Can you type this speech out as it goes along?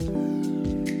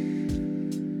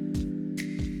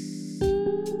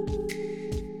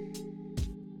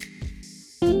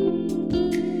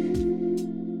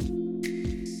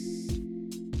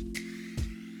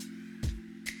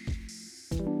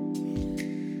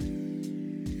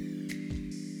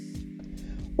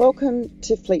Welcome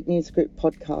to Fleet News Group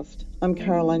podcast. I'm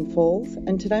Caroline Falls,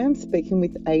 and today I'm speaking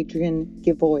with Adrian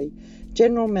Givoye,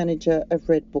 General Manager of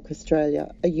RedBook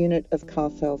Australia, a unit of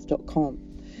carsales.com.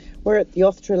 We're at the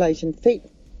Australasian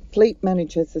Fleet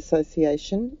Managers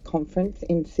Association conference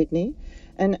in Sydney,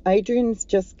 and Adrian's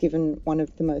just given one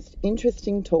of the most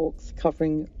interesting talks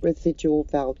covering residual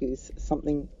values,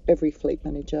 something every fleet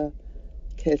manager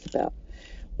cares about.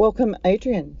 Welcome,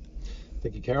 Adrian.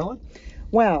 Thank you, Caroline.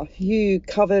 Wow, you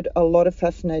covered a lot of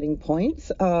fascinating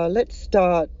points. Let's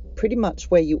start pretty much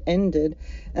where you ended,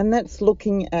 and that's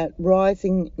looking at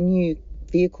rising new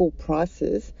vehicle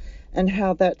prices and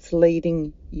how that's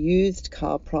leading used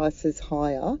car prices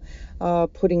higher,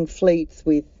 putting fleets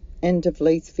with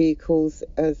end-of-lease vehicles,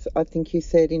 as I think you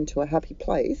said, into a happy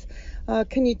place.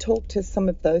 Can you talk to some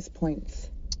of those points?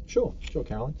 Sure,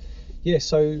 Caroline. Yeah,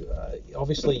 so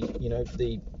obviously,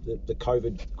 the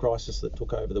COVID crisis that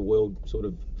took over the world sort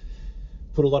of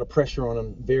put a lot of pressure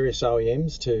on various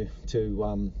OEMs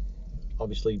to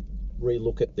obviously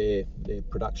relook at their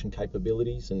production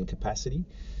capabilities and capacity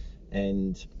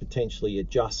and potentially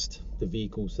adjust the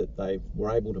vehicles that they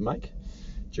were able to make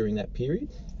during that period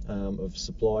of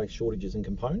supply shortages and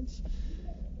components.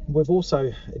 We've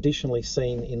also additionally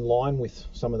seen, in line with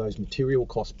some of those material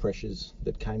cost pressures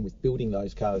that came with building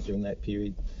those cars during that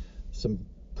period, some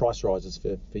price rises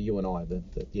for you and I,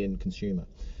 the end consumer.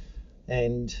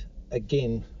 And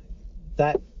again,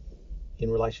 that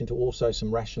in relation to also some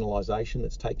rationalisation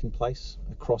that's taken place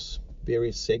across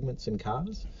various segments in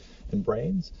cars and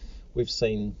brands. We've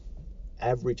seen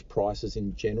average prices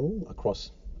in general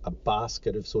across a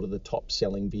basket of sort of the top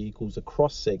selling vehicles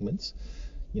across segments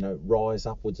rise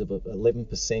upwards of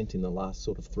 11% in the last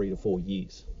sort of 3 to 4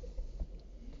 years.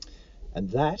 And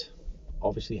that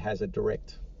obviously has a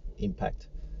direct impact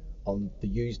on the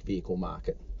used vehicle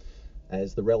market,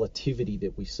 as the relativity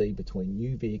that we see between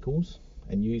new vehicles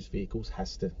and used vehicles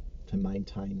has to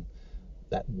maintain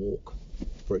that walk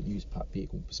for a used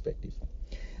vehicle perspective.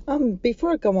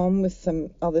 Before I go on with some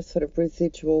other sort of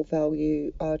residual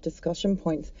value discussion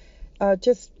points,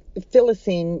 just fill us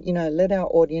in, let our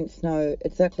audience know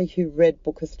exactly who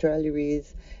RedBook Australia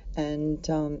is and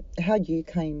how you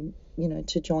came,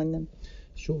 to join them.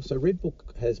 Sure. So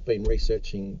RedBook has been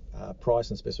researching price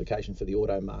and specification for the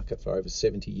auto market for over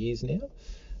 70 years now.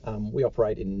 We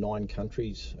operate in 9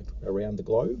 countries around the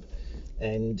globe,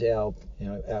 and our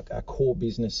core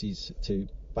business is to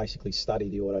basically study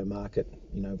the auto market,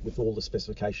 with all the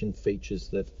specification features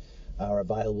that are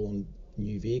available on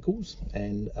new vehicles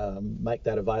and make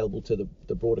that available to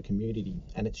the broader community.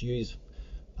 And it's used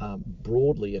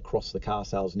broadly across the car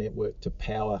sales network to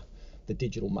power the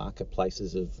digital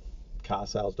marketplaces of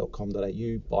carsales.com.au,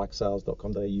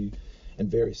 bikesales.com.au, and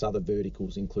various other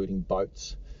verticals, including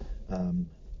boats,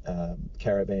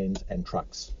 caravans and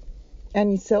trucks.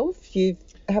 And yourself, you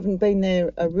haven't been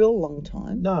there a real long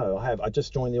time. No, I have. I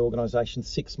just joined the organisation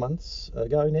 6 months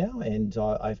ago now, and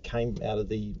I've came out of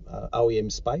the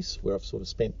OEM space where I've sort of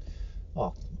spent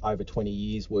over 20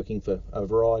 years working for a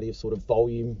variety of sort of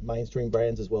volume mainstream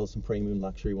brands as well as some premium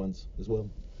luxury ones as well.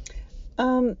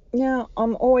 Now,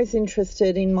 I'm always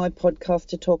interested in my podcast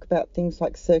to talk about things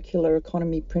like circular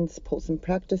economy principles and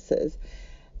practices.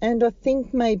 And I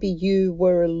think maybe you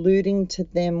were alluding to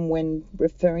them when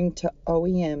referring to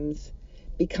OEMs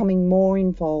becoming more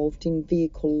involved in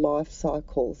vehicle life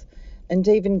cycles and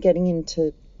even getting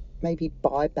into maybe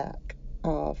buyback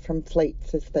from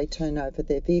fleets as they turn over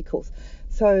their vehicles.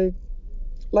 So,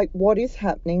 what is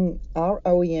happening? Are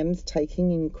OEMs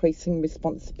taking increasing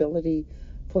responsibility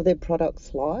for their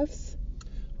products' lives?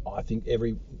 I think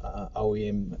every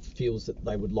OEM feels that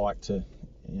they would like to,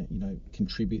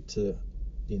 contribute to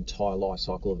the entire life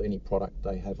cycle of any product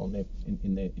they have on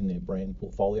in their brand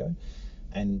portfolio.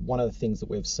 And one of the things that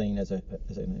we've seen as a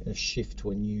shift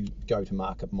to a new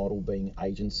go-to-market model, being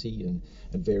agency and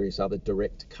various other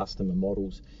direct customer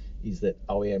models, is that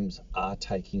OEMs are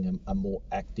taking a more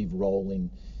active role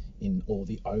in all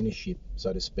the ownership,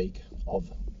 so to speak, of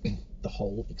the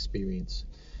whole experience,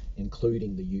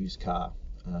 including the used car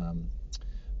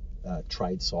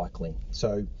trade cycling.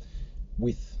 So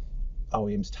with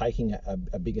OEMs taking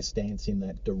a bigger stance in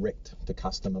that direct to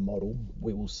customer model,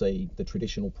 we will see the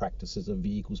traditional practices of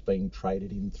vehicles being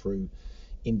traded in through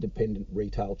independent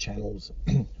retail channels,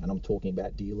 and I'm talking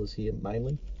about dealers here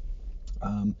mainly,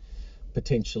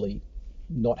 potentially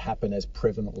not happen as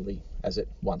prevalently as it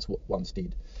once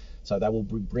did. So they will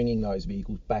be bringing those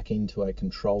vehicles back into a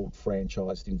controlled,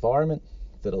 franchised environment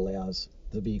that allows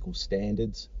the vehicle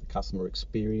standards, the customer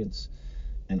experience,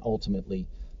 and ultimately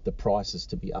the prices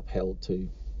to be upheld to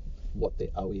what the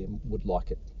OEM would like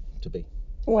it to be.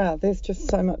 Wow, there's just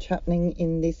so much happening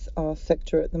in this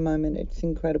sector at the moment. It's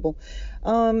incredible.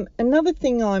 Another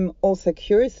thing I'm also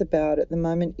curious about at the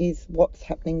moment is what's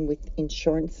happening with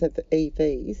insurance of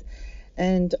EVs.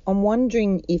 And I'm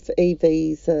wondering if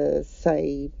EVs are,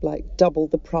 say, like double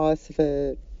the price of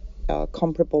a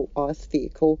comparable ICE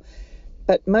vehicle,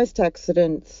 but most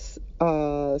accidents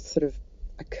sort of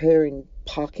occur in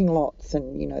parking lots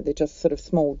and, they're just sort of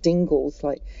small dingles,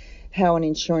 like how an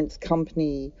insurance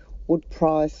company would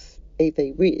price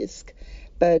EV risk.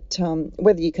 But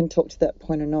whether you can talk to that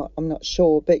point or not, I'm not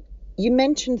sure. But you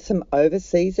mentioned some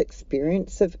overseas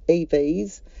experience of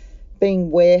EVs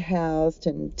being warehoused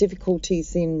and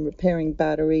difficulties in repairing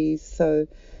batteries. So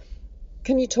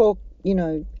can you talk,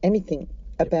 anything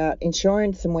about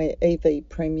insurance and where EV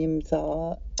premiums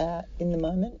are at in the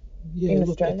moment in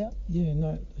Australia?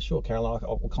 No, sure, Caroline.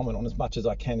 I'll comment on as much as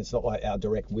I can. It's not like our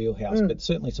direct wheelhouse, but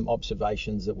certainly some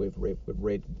observations that we've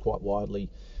read quite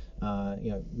widely,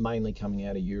 mainly coming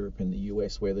out of Europe and the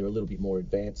US, where they're a little bit more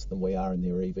advanced than we are in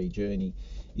their EV journey,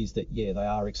 is that, they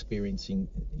are experiencing,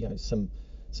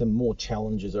 some more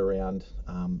challenges around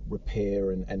repair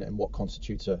and what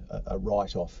constitutes a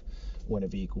write-off when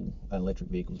an electric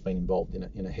vehicle has been involved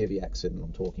in a heavy accident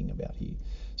I'm talking about here.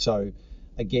 So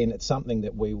again, it's something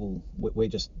that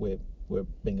we're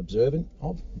being observant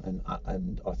of, and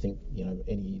I think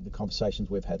the conversations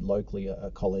we've had locally,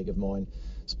 a colleague of mine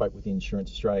spoke with the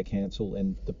Insurance Australia Council,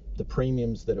 and the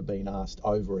premiums that are being asked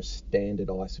over a standard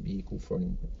ICE vehicle for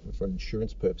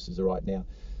insurance purposes right now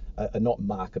are not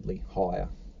markedly higher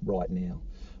right now,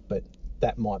 but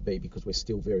that might be because we're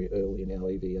still very early in our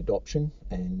EV adoption,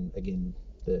 and again,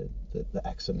 the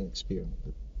accident experience,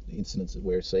 the incidents that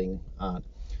we're seeing aren't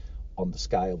on the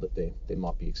scale that they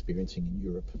might be experiencing in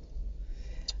Europe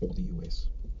or the US.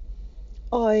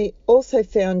 I also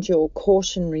found your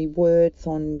cautionary words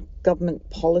on government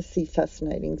policy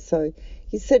fascinating. So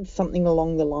you said something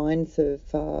along the lines of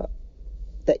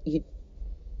that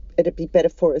it'd be better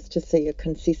for us to see a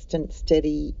consistent,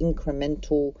 steady,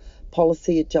 incremental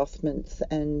policy adjustments.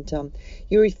 And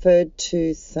you referred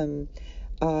to some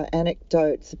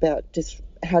anecdotes about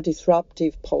how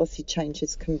disruptive policy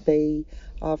changes can be,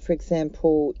 for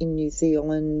example, in New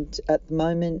Zealand at the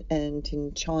moment and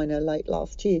in China late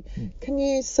last year. Can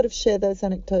you sort of share those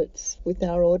anecdotes with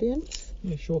our audience?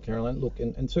 Yeah, sure, Caroline. Look,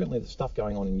 and certainly the stuff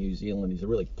going on in New Zealand is a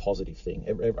really positive thing.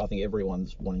 I think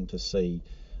everyone's wanting to see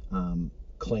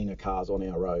cleaner cars on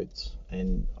our roads,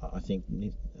 and I think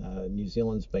New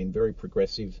Zealand's been very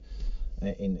progressive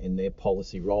in their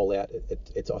policy rollout.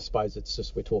 I suppose it's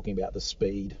just we're talking about the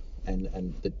speed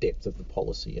and the depth of the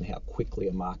policy and how quickly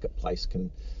a marketplace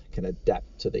can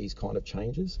adapt to these kind of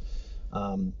changes.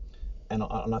 And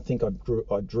I think I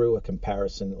drew a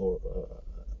comparison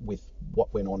with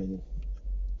what went on in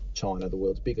China, the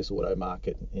world's biggest auto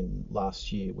market, in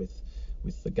last year with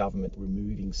the government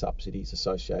removing subsidies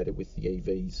associated with the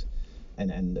EVs,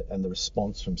 and the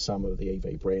response from some of the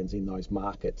EV brands in those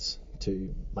markets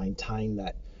to maintain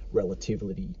that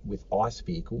relativity with ICE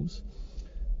vehicles.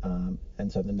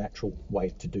 And so the natural way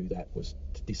to do that was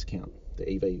to discount the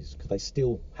EVs, because they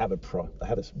still have a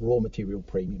raw material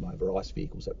premium over ICE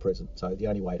vehicles at present. So the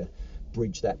only way to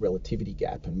bridge that relativity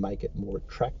gap and make it more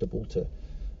attractive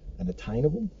and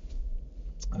attainable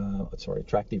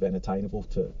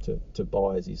to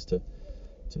buyers is to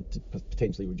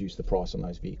potentially reduce the price on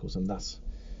those vehicles, and thus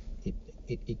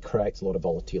it creates a lot of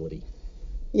volatility.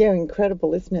 Yeah,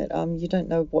 incredible, isn't it? You don't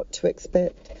know what to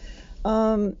expect.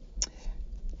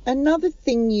 Another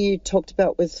thing you talked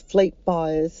about was fleet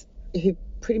buyers, who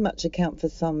pretty much account for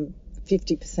some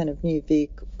 50% of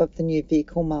the new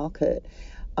vehicle market.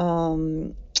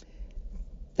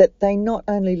 That they not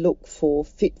only look for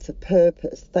fit for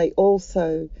purpose, they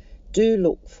also do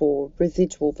look for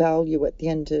residual value at the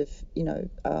end of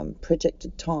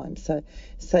projected time. So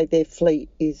say their fleet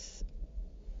is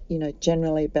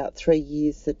generally about 3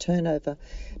 years the turnover.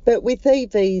 But with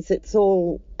EVs, it's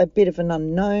all a bit of an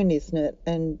unknown, isn't it?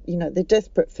 And, they're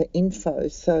desperate for info.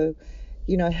 So,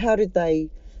 how do they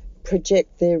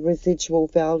project their residual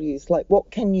values? Like,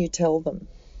 what can you tell them?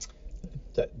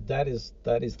 That is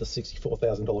the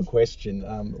 $64,000 question.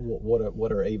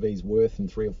 What are EVs worth in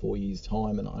 3 or 4 years'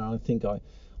 time? And I think I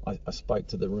spoke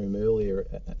to the room earlier,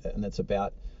 and it's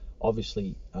about,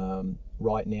 obviously,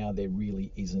 right now there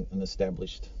really isn't an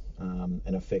established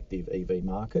an effective EV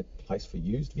marketplace for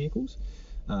used vehicles.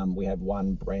 We have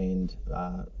one brand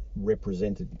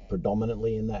represented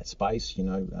predominantly in that space,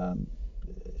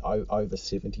 over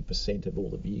 70% of all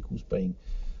the vehicles being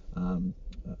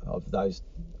of those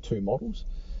two models.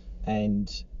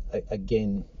 And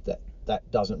again,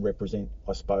 that doesn't represent,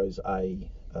 I suppose,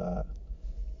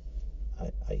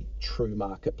 a true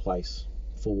marketplace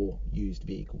for used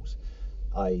vehicles.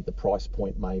 The price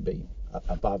point may be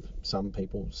above some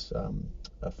people's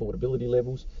affordability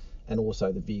levels, and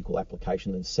also the vehicle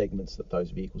application and segments that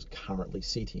those vehicles currently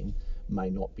sit in may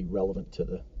not be relevant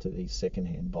to these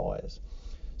second-hand buyers.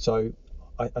 So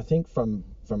I think from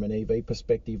an EV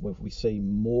perspective, if we see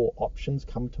more options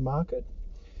come to market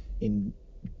in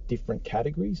different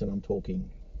categories, and I'm talking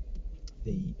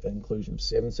the inclusion of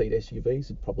 7-seat SUVs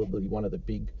is probably one of the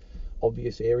big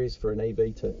obvious areas for an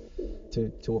EV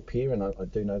to appear, and I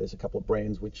do know there's a couple of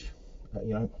brands which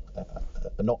are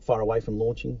not far away from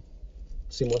launching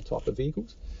similar type of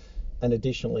vehicles. And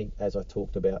additionally, as I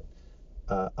talked about,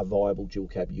 a viable dual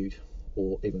cab ute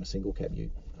or even a single cab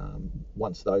ute.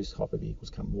 Once those type of vehicles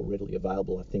come more readily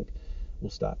available, I think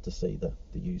we'll start to see the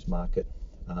used market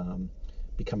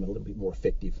become a little bit more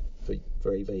effective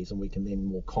for EVs, and we can then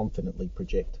more confidently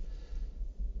project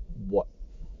what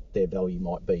their value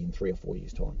might be in 3 or 4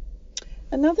 years' time.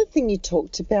 Another thing you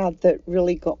talked about that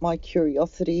really got my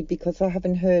curiosity, because I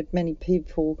haven't heard many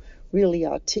people really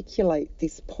articulate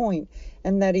this point,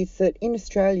 and that is that in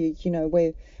Australia,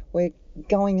 we're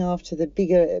going after the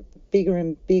bigger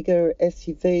and bigger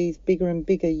SUVs, bigger and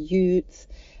bigger utes,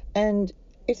 and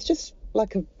it's just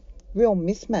like a real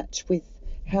mismatch with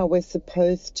how we're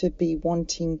supposed to be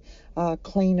wanting a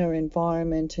cleaner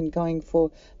environment and going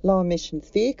for low emissions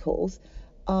vehicles.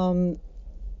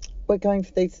 We're going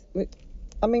for these.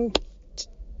 I mean,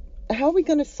 how are we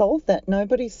going to solve that?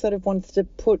 Nobody sort of wants to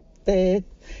put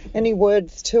any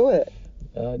words to it.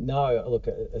 No, look,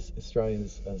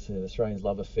 Australians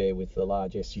love a fair with the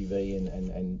large SUV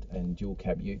and dual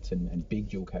cab utes and big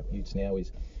dual cab utes now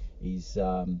is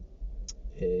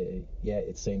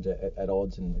it seems at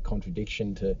odds and a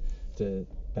contradiction to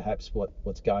perhaps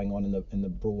what's going on in the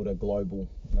broader global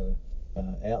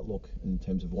outlook in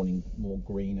terms of wanting more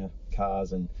greener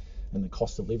cars and the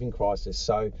cost of living crisis.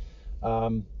 So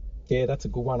that's a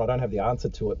good one. I don't have the answer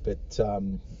to it, but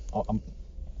I'll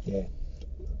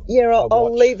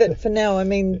leave it for now. I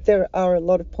mean, there are a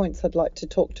lot of points I'd like to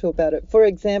talk to about it. For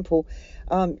example,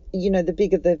 the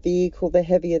bigger the vehicle, the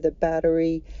heavier the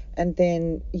battery, and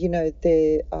then,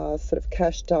 there are sort of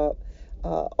cashed up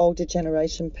older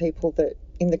generation people that,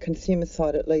 in the consumer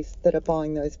side at least, that are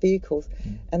buying those vehicles.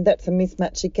 And that's a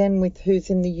mismatch again with who's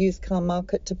in the used car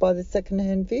market to buy the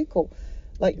second-hand vehicle.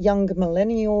 Like younger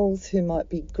millennials who might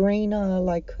be greener,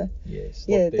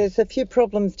 there's a few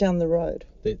problems down the road.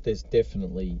 There's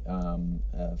definitely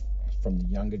from the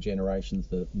younger generations,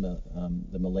 the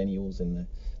millennials and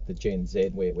the Gen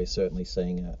Z, where we're certainly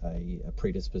seeing a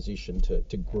predisposition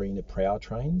to greener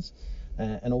powertrains,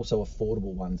 and also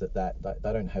affordable ones at that.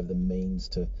 They don't have the means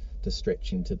to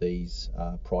stretch into these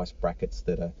price brackets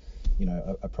that are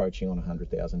approaching on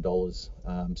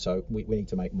 $100,000. So we need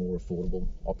to make more affordable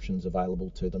options available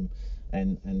to them,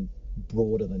 and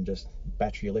broader than just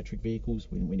battery electric vehicles.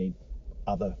 We need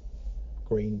other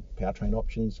green powertrain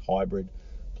options, hybrid,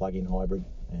 plug-in hybrid,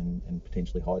 and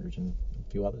potentially hydrogen, and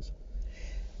a few others.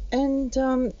 And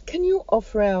can you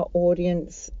offer our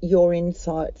audience your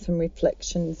insights and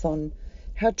reflections on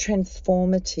how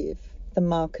transformative the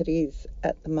market is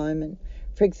at the moment?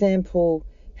 For example,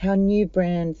 how new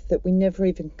brands that we never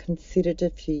even considered a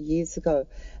few years ago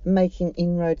are making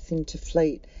inroads into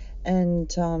fleet.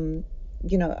 And,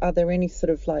 are there any sort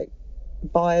of like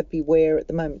buyer beware at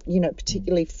the moment,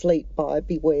 particularly fleet buyer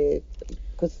beware?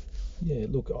 Yeah,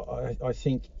 look, I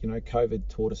think, COVID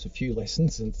taught us a few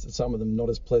lessons, and some of them not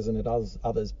as pleasant as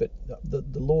others, but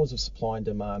the laws of supply and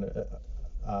demand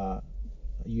are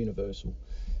universal.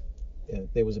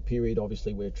 There was a period,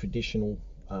 obviously, where traditional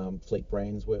fleet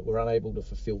brands were unable to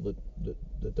fulfill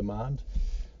the demand,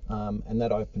 and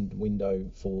that opened the window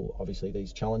for, obviously,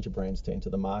 these challenger brands to enter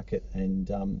the market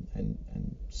and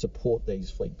support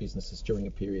these fleet businesses during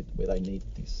a period where they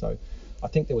needed this. So I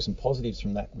think there were some positives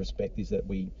from that respect, is that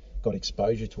we got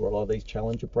exposure to a lot of these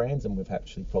challenger brands, and we've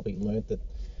actually probably learnt that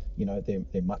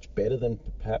they're much better than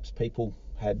perhaps people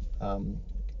had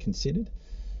considered.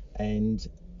 And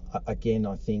again,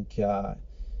 I think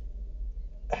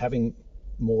having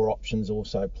more options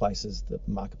also places the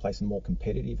marketplace in more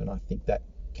competitive, and I think that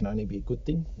can only be a good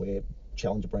thing, where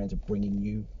challenger brands are bringing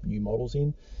new models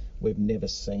in. We've never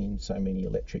seen so many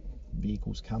electric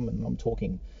vehicles come, and I'm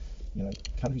talking,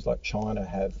 countries like China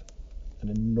have an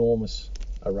enormous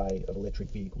array of electric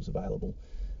vehicles available,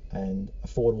 and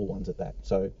affordable ones at that.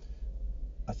 So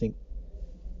I think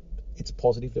it's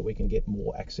positive that we can get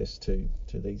more access to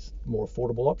these more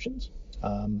affordable options.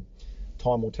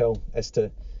 Time will tell as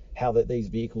to how these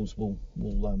vehicles will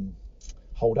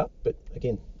hold up, but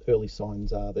again, early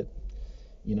signs are that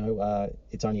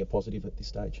it's only a positive at this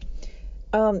stage.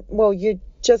 Well, you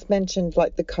just mentioned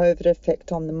like the COVID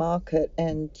effect on the market,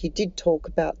 and you did talk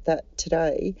about that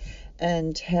today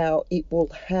and how it will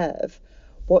have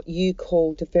what you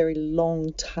called a very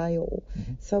long tail.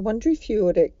 Mm-hmm. So I wonder if you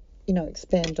would,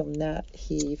 expand on that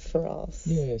here for us.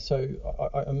 Yeah, so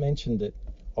I mentioned that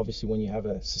obviously when you have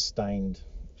a sustained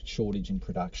shortage in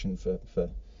production for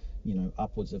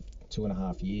upwards of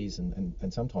 2.5 years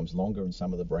and sometimes longer in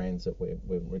some of the brands that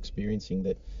we're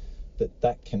experiencing,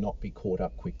 that cannot be caught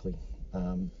up quickly.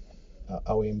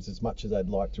 OEMs, as much as they'd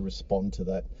like to respond to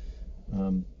that,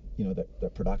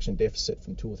 that production deficit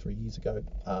from 2 or 3 years ago,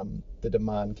 the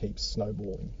demand keeps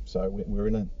snowballing. So we're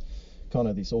in a kind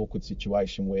of this awkward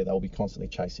situation where they'll be constantly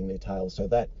chasing their tails. So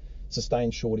that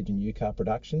sustained shortage in new car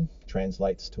production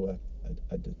translates to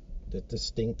a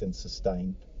distinct and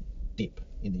sustained dip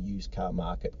in the used car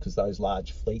market, because those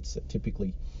large fleets that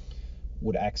typically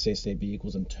would access their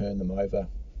vehicles and turn them over,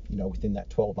 within that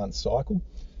 12-month cycle,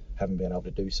 haven't been able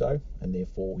to do so, and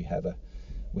therefore we have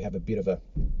a bit of a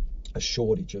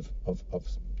shortage of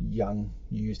young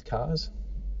used cars,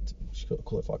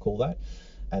 if I call that,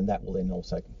 and that will then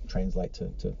also translate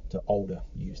to older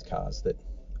used cars that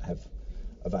have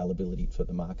availability for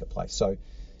the marketplace. So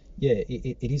yeah,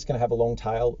 it is going to have a long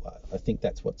tail. I think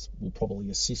that's what will probably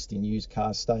assist in used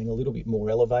cars staying a little bit more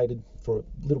elevated for a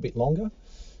little bit longer.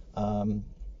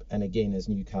 And again, as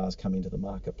new cars come into the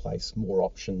marketplace, more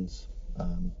options,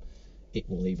 it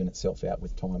will even itself out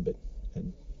with time.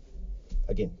 And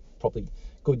again, probably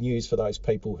good news for those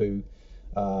people who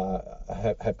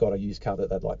have got a used car that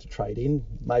they'd like to trade in.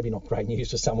 Maybe not great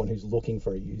news for someone who's looking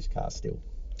for a used car still.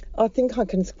 I think I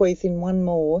can squeeze in one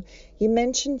more. You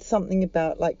mentioned something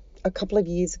about, like, a couple of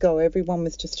years ago, everyone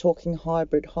was just talking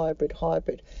hybrid.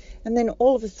 And then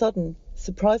all of a sudden,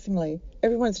 surprisingly,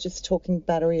 everyone's just talking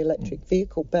battery electric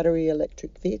vehicle.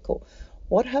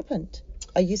 What happened?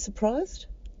 Are you surprised?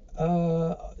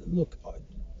 Look,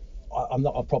 I'm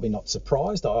probably not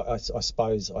surprised. I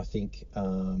suppose I think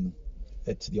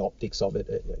it's the optics of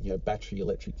it. Battery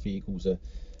electric vehicles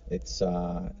it's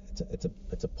a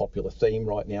popular theme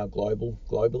right now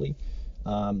globally.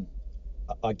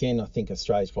 Again, I think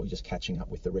Australia's probably just catching up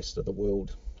with the rest of the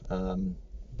world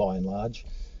by and large,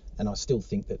 and I still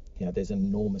think that there's an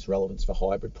enormous relevance for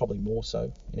hybrid, probably more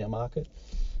so in our market.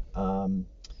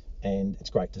 And it's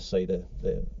great to see the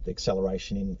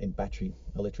acceleration in battery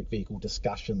electric vehicle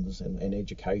discussions and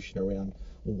education around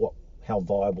how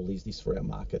viable is this for our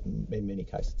market, and in many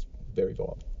cases it's very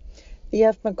viable. The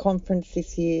AFMA conference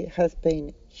this year has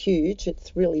been huge.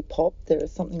 It's really popped. There are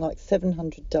something like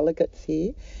 700 delegates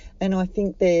here, and I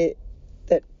think that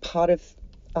part of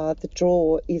the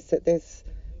draw is that there's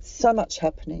so much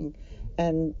happening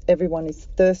and everyone is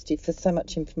thirsty for so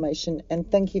much information. And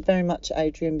thank you very much,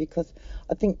 Adrian, because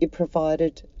I think you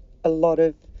provided a lot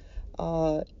of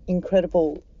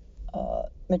incredible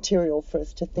material for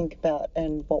us to think about,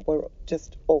 and what we're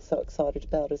just also excited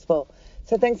about as well.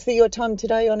 So thanks for your time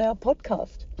today on our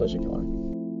podcast. Pleasure, Guy.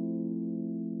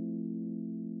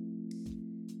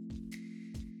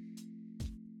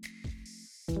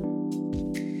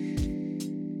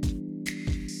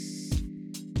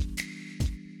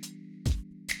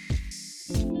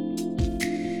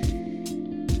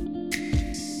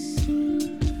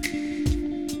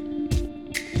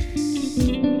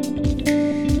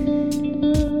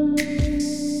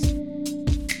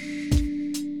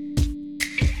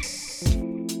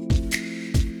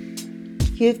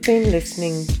 You've been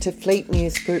listening to Fleet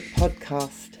News Group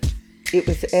podcast. It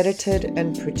was edited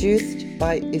and produced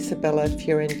by Isabella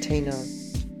Fiorentino.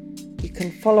 You can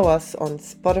follow us on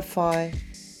Spotify.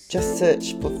 Just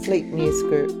search for Fleet News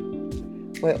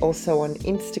Group. We're also on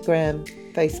Instagram,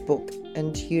 Facebook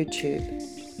and YouTube.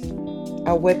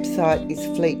 Our website is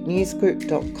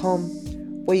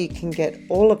fleetnewsgroup.com, where you can get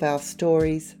all of our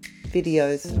stories,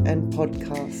 videos and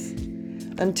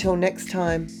podcasts. Until next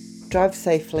time, drive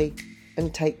safely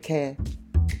and take care.